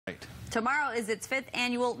Tomorrow is its 5th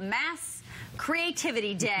annual Mass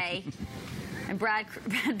Creativity Day. And Brad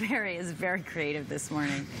Berry is very creative this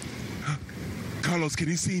morning. Carlos, can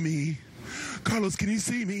you see me? Carlos, can you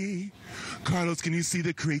see me? Carlos, can you see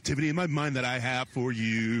the creativity in my mind that I have for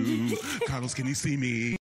you? Carlos, can you see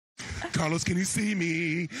me? Carlos, can you see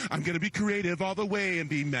me? I'm going to be creative all the way and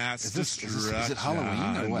be mass destruction. Is it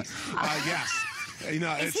Halloween or what? Yes. You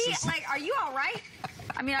know, is he, like, are you all right?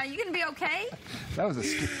 I mean, are you going to be okay?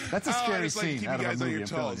 That's a scary scene. Keep out you of guys a on movie, your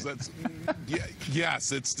toes.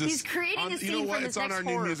 Yes, it's just. He's creating a scene you know what? from It's his on our next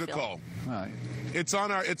new horror musical. film.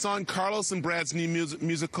 It's on Carlos and Brad's new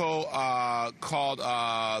musical called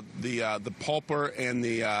the Pulper and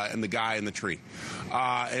the Guy in the Tree,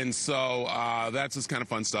 and so that's just kind of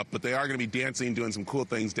fun stuff. But they are going to be dancing and doing some cool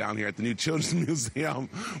things down here at the new Children's Museum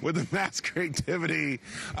with the mass creativity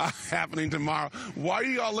happening tomorrow. Why are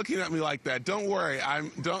you all looking at me like that? Don't worry,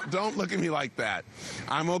 don't look at me like that.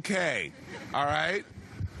 I'm okay. All right.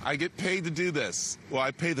 I get paid to do this. Well, I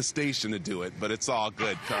pay the station to do it, but it's all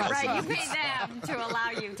good, Carlos. Right, you pay them to allow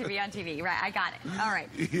you to be on TV. Right, I got it. All right.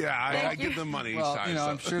 Yeah, I give them money each time. You know,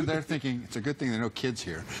 I'm sure they're thinking it's a good thing there are no kids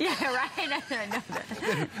here. Yeah, right. I know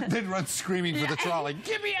that. They'd run screaming for the trolley.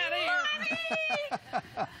 Get me out of here!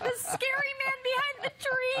 Mommy! The scary man behind the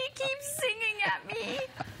tree keeps singing at me.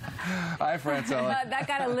 Hi, Francella. That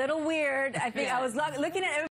got a little weird. I think I was looking at